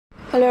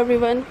Hello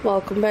everyone,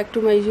 welcome back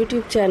to my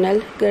YouTube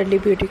channel Girly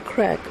Beauty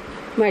Crack.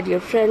 My dear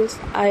friends,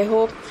 I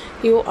hope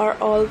you are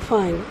all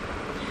fine.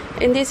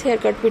 In these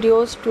haircut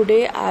videos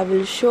today I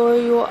will show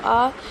you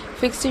a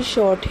fixie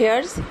short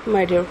hairs.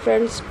 My dear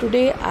friends,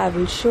 today I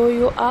will show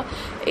you a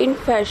in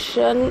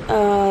fashion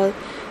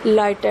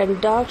light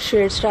and dark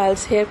shade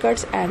styles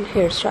haircuts and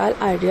hairstyle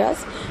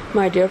ideas.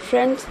 My dear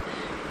friends,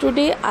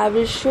 today I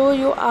will show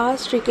you a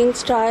streaking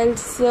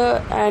styles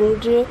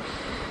and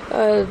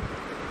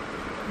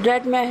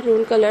red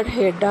maroon colored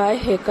hair dye,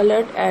 hair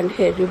colored and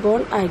hair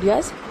ribbon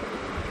ideas.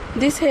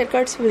 These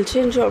haircuts will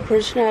change your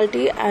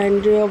personality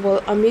and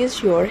will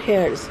amaze your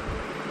hairs.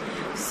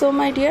 So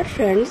my dear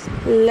friends,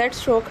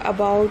 let's talk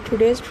about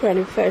today's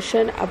trendy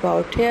fashion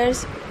about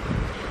hairs.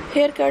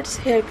 Haircuts,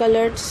 hair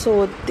colored,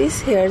 so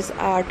these hairs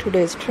are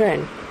today's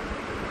trend.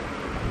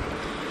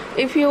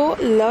 If you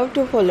love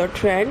to follow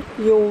trend,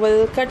 you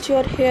will cut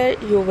your hair,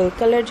 you will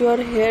color your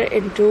hair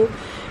into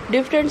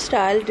different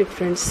style,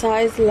 different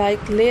size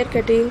like layer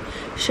cutting,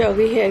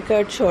 shaggy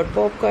haircut, short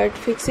bob cut,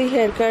 fixie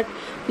haircut,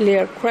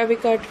 layer curvy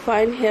cut,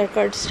 fine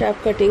haircut, strap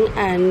cutting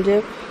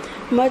and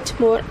much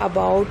more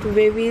about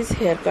wavy's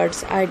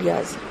haircuts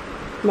ideas.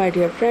 My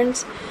dear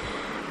friends,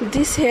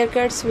 these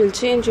haircuts will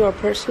change your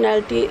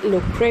personality,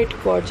 look great,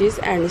 gorgeous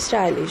and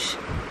stylish.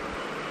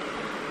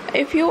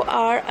 If you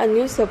are a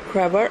new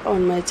subscriber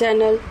on my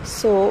channel,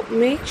 so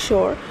make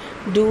sure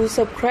do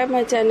subscribe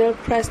my channel,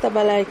 press the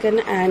bell icon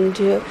and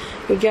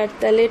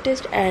get the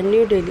latest and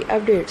new daily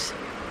updates.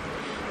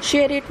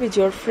 Share it with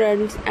your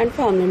friends and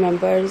family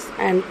members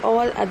and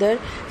all other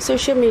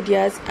social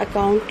medias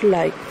account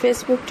like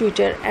Facebook,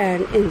 Twitter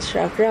and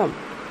Instagram.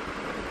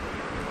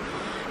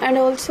 And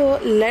also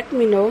let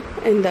me know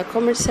in the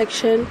comment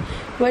section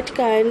what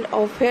kind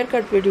of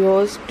haircut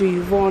videos do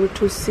you want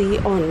to see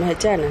on my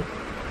channel.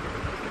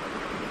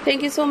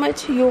 Thank you so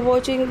much you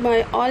watching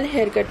my all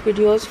haircut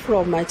videos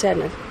from my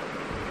channel.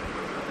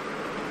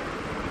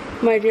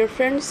 My dear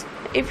friends,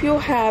 if you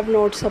have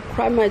not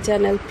subscribed my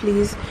channel,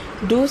 please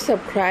do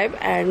subscribe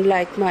and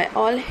like my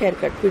all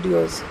haircut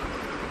videos.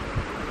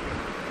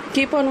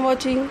 Keep on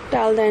watching.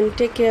 Till then,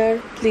 take care.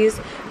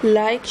 Please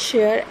like,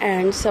 share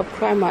and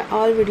subscribe my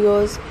all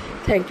videos.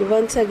 Thank you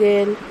once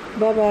again.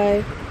 Bye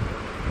bye.